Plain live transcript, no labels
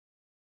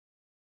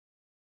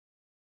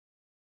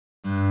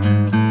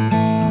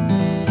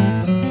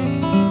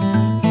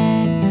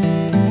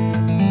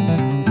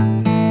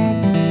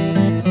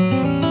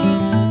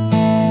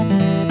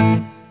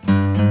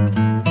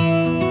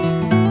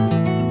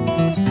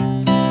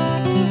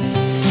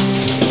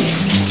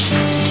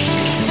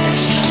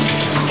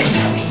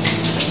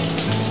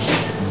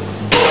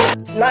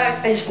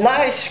that is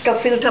nice,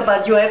 Gefilta,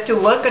 but you have to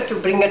work it to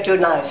bring it to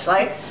nice,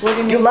 right? What do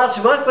you mean? You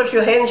must work with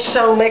your hands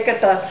so make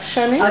it a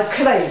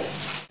clay.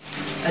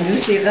 En nu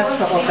is die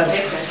rest ook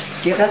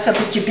die rest een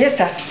beetje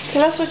beter.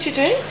 Tell us what you're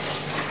doing.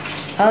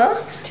 Huh?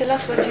 Tell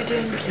us what you're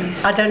doing,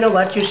 please. I don't know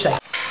what you say.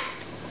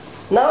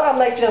 Now I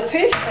make the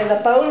fish and the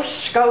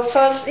bones go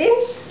first in.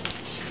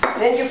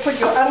 Then you put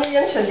your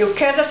onions and your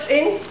carrots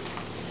in.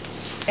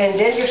 And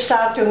then you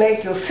start to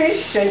make your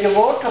fish and your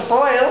water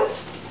boil.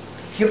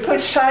 You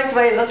put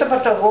sideways a little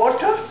bit of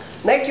water.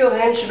 Make your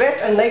hands wet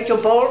and make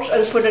your bowls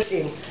and put it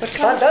in.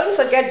 But don't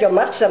forget your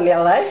matzo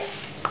meal, eh?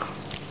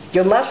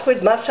 You must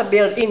put matzo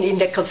meal in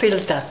the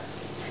Gefilta.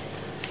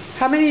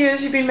 How many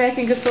years have you been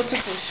making Gefilta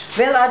fish?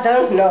 Well, I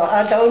don't know.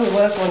 I don't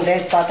work on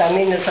that, but I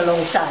mean it's a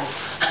long time.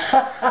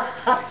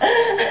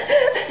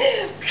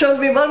 So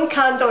we won't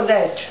count on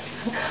that.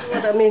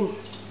 What I mean.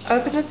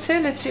 Open it, sir.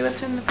 Let's see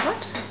what's in the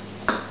pot.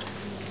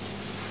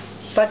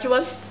 What you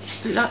want?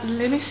 Let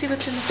me see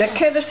what's in the pot. The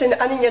carrots and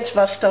onions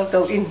must still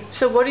go in.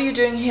 So what are you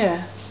doing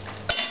here?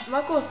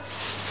 Michael,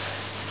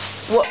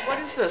 what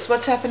is this?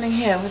 What's happening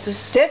here with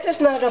this? That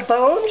is now the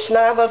bones.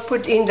 Now I will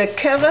put in the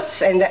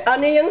carrots and the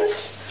onions.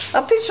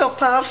 A piece of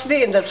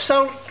parsley and the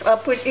salt I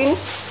put in.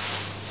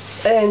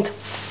 And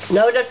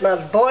now that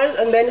must boil,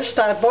 and when it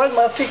starts boiling,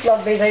 my fish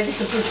must be ready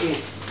to put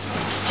in.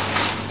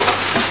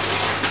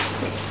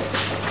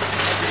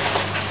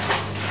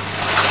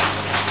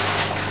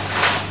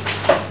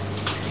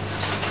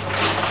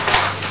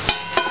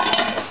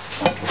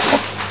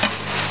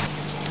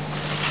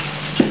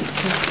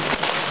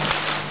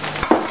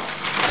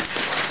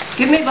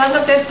 Give me one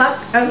of that back.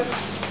 I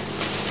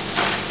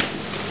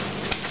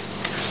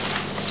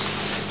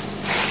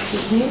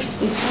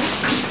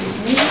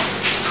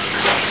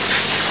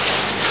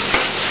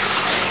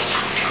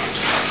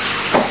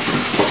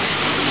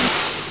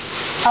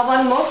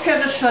want more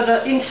carrots for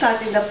the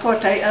inside in the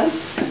pot, eh? Oh,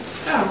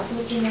 I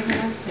thought you never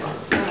liked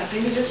carrots. Alright,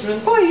 let me just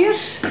rinse. Oh, yes.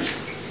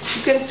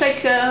 You can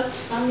take...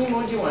 How many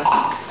more do you want?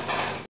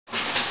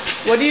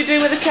 What do you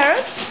do with the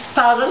carrots?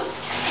 Pardon?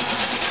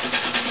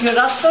 You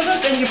rustle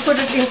it and you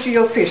put it into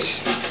your fish.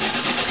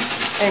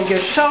 And your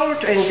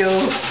salt and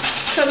your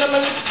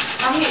cinnamon.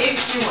 How many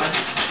eggs do you want?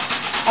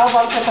 I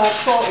want about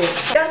 4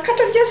 eggs. Yeah, cut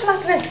it just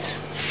like that.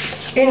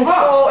 In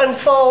 4 and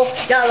 4,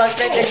 yeah, like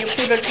that, and you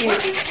put it in.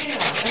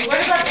 And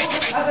what about all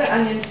this other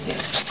onions here?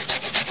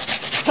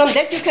 From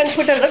that you can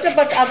put a little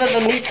bit other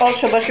than meat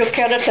also with your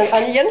carrots and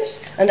onions,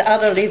 and the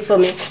other leave for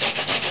me.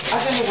 I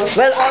don't know what.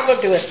 Well, I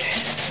will do it.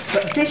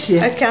 But this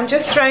here. Okay, I'm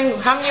just throwing.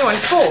 How many you want?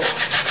 4.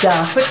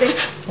 Yeah, put it.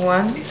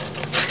 1.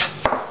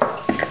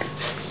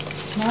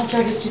 My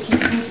job is to keep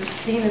things as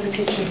clean in the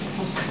kitchen as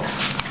possible.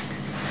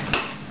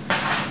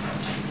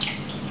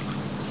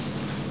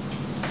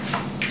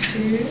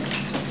 2.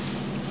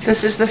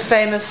 This is the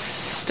famous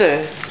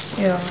stir.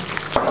 Yeah.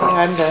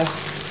 And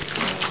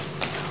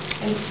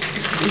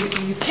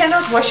you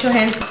cannot wash your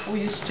hands before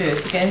you stir.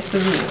 It's against the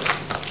rules.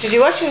 Did you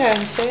wash your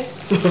hands, sir?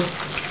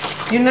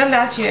 You're not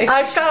allowed to.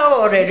 I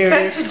shower already.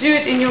 You're supposed to do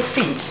it in your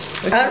feet.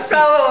 I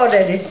shower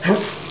already.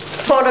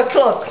 4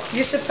 o'clock.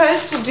 You're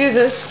supposed to do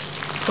this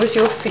with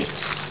your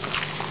feet.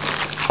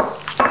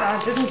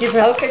 I didn't give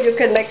her. Okay, you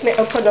can make me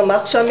open a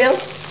matzo meal.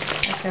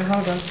 Okay,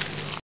 hold on.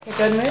 You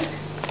don't move?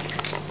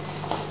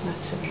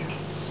 Matzo meal.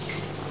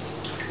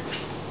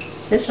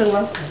 This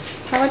one.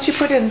 How much you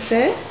put in,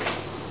 sir?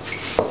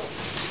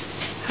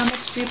 How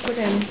much do you put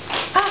in?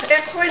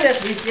 Ik gooi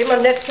net niet. Je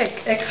moet net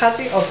kijken. Ik ga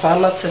die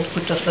ophangen en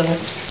goed te doen.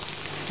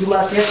 Je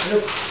moet eerst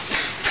doen.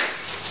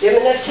 Je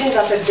moet net zien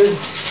wat ik doe.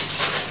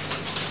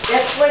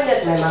 Ik gooi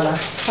net, mijn mama.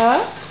 Huh?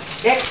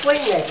 Ik gooi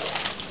net.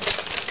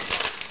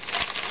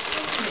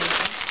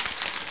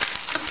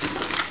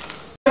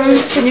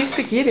 Can you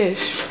speak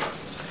Yiddish?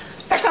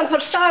 Ik kan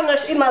verstaan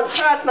als iemand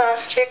praat, maar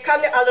ik kan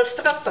niet alles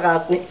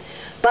terugpraten. Niet.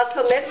 But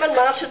for me, my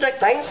master, I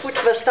can't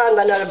understand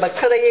when I'm a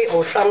bakri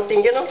or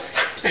something, you know.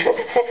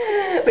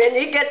 When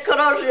he get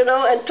cross, you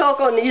know, and talk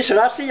on his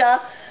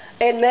Russia,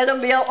 and madam,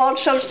 we are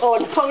also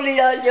on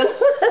Polia, you know.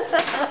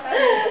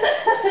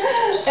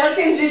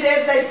 Everything did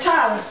at that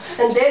time.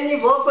 And then he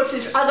walked with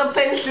his other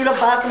pens to the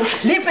bathroom,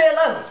 leave me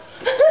alone.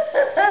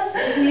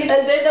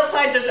 And then the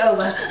fight is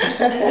over.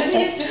 And then he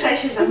used to say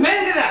she's a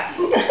murderer.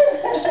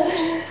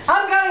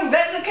 I'm going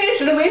back to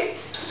case, Louis.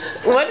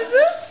 What is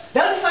it?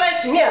 Don't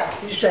fight me,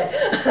 you say.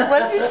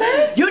 What did you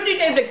say? You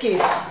didn't have the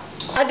keys.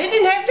 I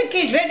didn't have the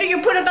keys. Where do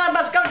you put it? I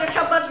must go. The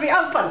shop must be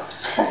open.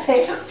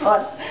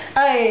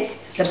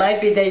 The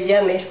baby, they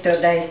hear me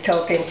today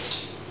talking.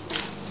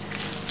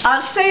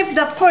 I'll save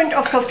the point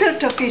of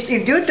Gefilta fish.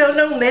 If you don't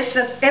know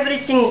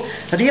everything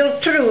real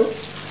true,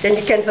 then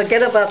you can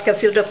forget about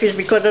Gefilta fish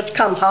because it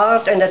come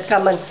hard and it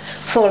come in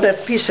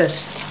folded pieces.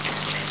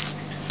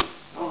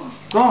 Oh,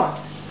 God.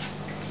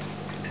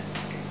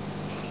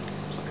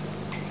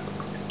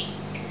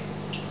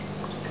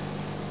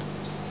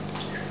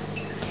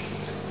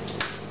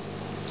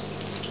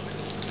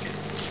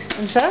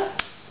 And so?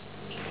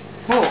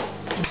 Oh.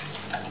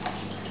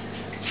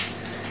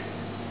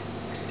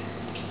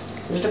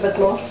 A little bit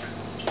more.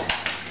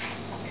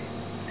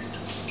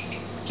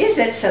 Is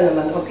that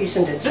cinnamon, or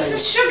isn't it?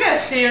 This is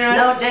sugar, Sarah.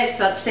 No, that's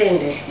what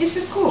sandy. Yes,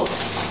 of course.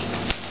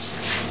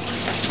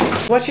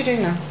 What you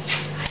doing now?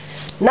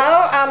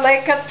 Now I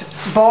make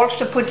it balls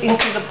to put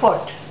into the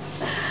pot.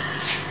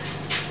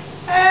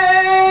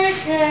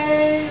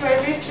 Okay,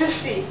 wait, let's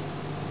just see.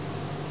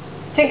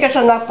 Think it's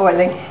enough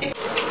boiling.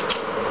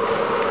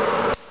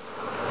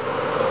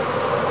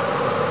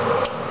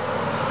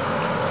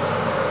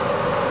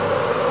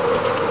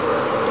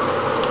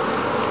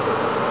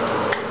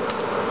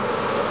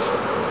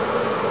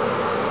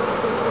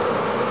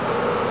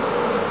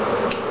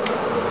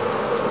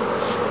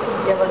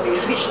 Yeah, will be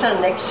fish till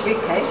next week,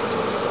 eh?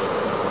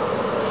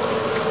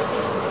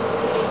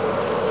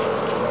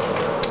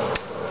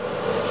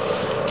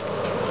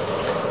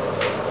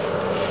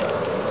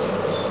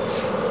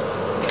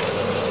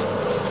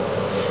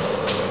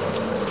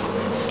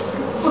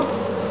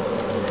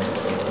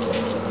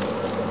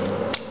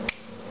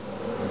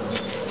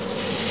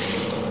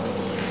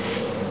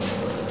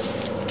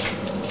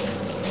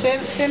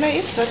 Sê my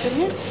iets, wat doen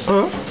jy?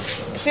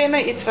 Sê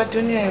my iets, wat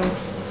doen jy?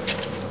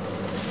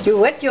 You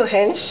wet your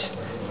hands,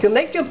 you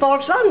make your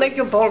balls, don't make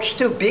your balls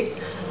too big.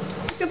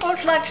 Make your balls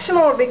like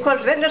small,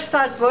 because when they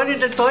start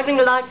boiling, it's boiling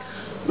like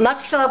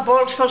matzo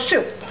balls for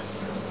soup.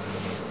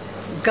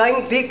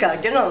 Going bigger,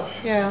 you know.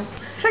 Yeah.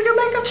 So you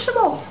make it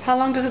small. How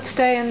long does it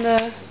stay in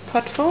the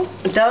pot for?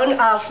 Don't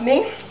ask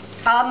me.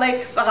 I'll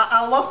make for an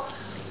hour,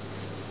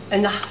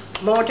 and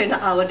more than an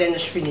hour, then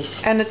it's finished.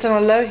 And it's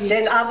on a low heat?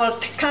 Then I will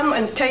come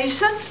and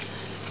taste it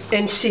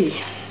and see.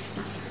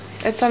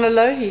 It's on a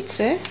low heat,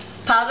 sir?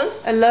 Pardon?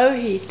 A low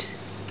heat.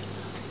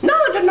 No,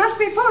 it must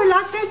be boiled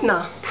like that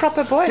now.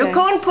 Proper boiling? You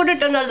can't put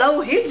it on a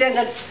low heat, then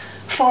it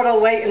fall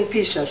away in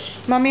pieces.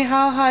 Mummy,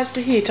 how high is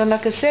the heat? On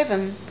like a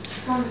 7?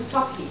 On the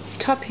top heat.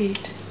 Top heat.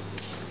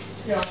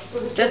 Yeah.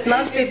 That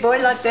must be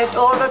boiled like that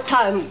all the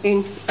time.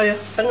 You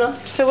know.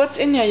 So what's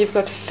in here? You've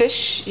got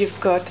fish, you've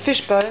got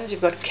fish bones,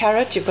 you've got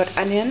carrot, you've got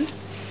onion.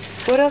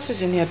 What else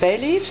is in here? Bay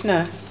leaves?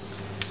 No.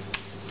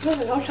 No,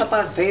 not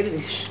about bay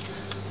leaves.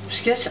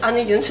 It's just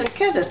onions and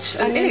carrots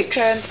and Onions, eggs.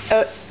 carrots,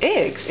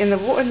 eggs in the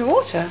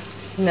water?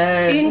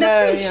 No. In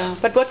the fish. Yeah.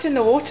 But what's in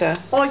the water?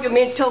 Oh, you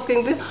mean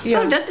talking?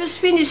 Yeah. No, that is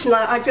finished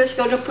now. I just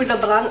got to put the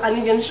brown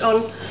onions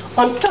on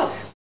top.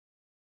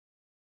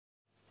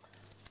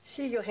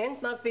 See, your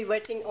hand must be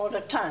wetting all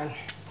the time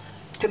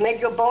to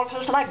make your balls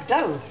like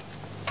dough.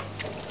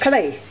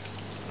 Clay.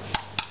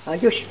 I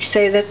used to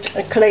say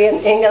that clay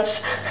in Engels.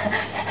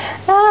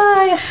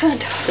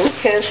 Who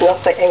cares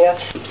not for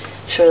Engels,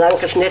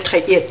 zolang it's net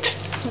geëet.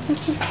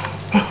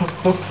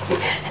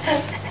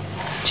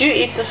 Do you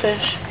eat the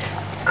fish?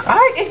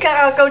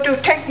 I'll go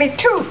to take me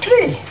 2,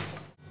 3.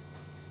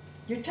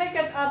 You take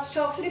it out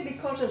softly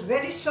because it's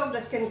very soft,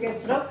 it can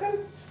get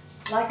broken.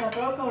 Like I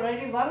broke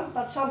already one,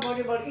 but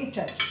somebody will eat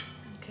it.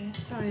 Okay,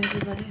 sorry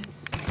everybody.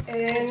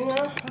 And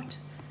What?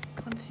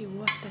 Can't see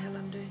what the hell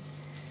I'm doing.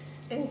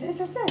 and that's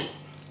it.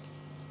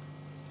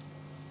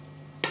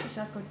 Yes,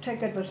 I could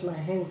take it with my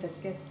hand.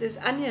 That get, There's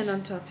onion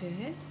on top here,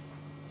 eh?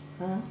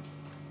 huh?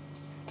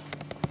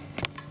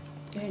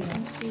 Yeah, yeah.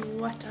 Can't see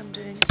what I'm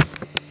doing.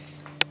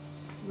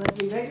 But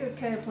be very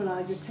careful how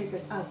you take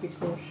it out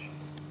because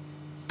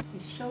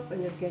it's soft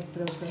and it gets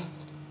broken.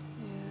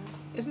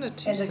 Yeah. Isn't it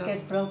too And it soft?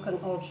 gets broken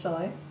also.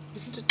 Eh?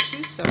 Isn't it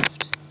too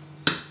soft?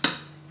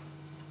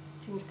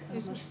 I think I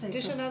must take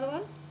Dish it. another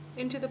one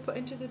into the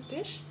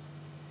dish.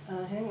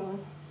 Hang on.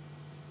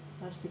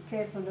 Must be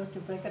careful not to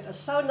break it. It's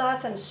so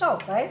nice and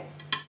soft, eh?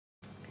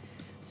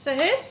 So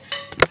Hes,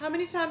 how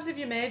many times have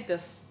you made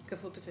this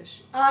gefilte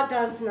fish? I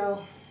don't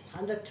know.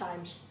 100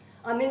 times.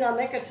 I mean, I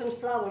make it since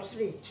flour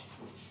street.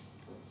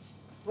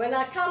 When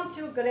I come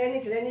to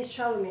Granny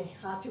showed me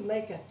how to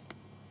make it.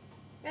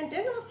 And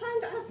then I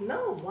find out,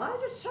 no, why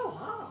is it so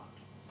hard?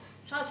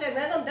 So I say,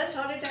 Madam, that's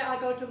holiday, I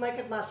go to make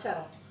it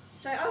myself.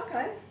 Say,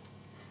 okay.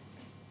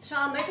 So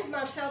I make it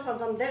myself, and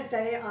from that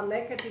day I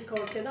make it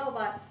because, you know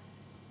what,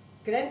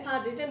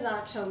 Grandpa didn't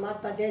like so much,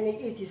 but then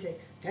he eat, he said,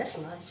 that's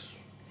nice,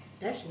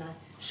 that's nice.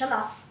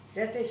 Salad,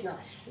 that is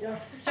nice. You know?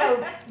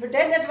 So, but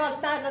then it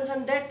was nice, and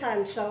from that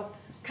time, so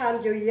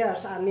count your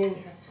years, I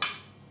mean,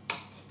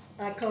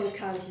 I can't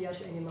count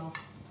years anymore.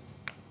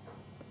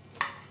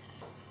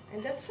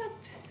 And that's it.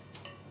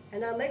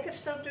 And I make it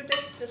still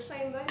today the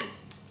same way.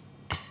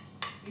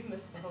 You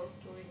missed the whole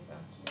story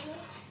about it.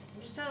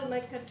 Yeah. Still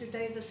make it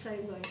today the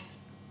same way.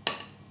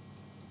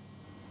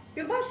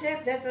 You must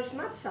have that with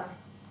matzah.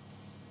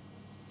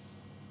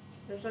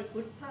 That's a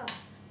good part.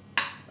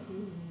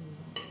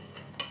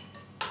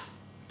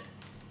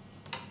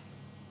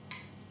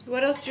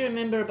 What else do you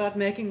remember about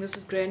making this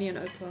with Granny and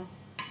Opa?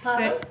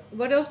 Pardon?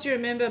 What else do you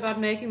remember about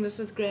making this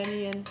with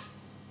Granny and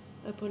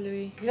Opa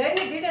Louis?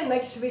 Granny didn't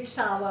make sweet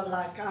sour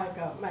like I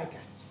go make it.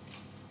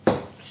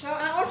 So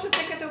I also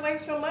take it away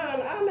from her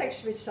and I make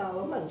sweet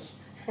sour mince.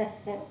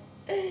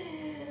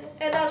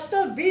 And I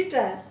still beat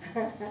her.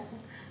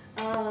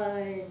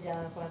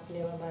 Yeah, but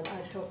never mind.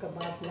 I talk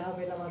about now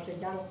when I was a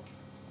young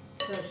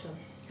person.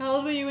 How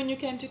old were you when you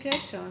came to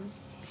Cape Town?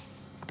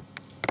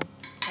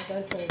 I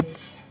don't know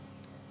this.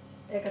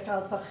 Ek het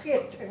al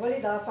vergeet. Ek wil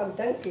nie daarvan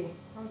dink nie.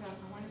 Hou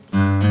daarvan.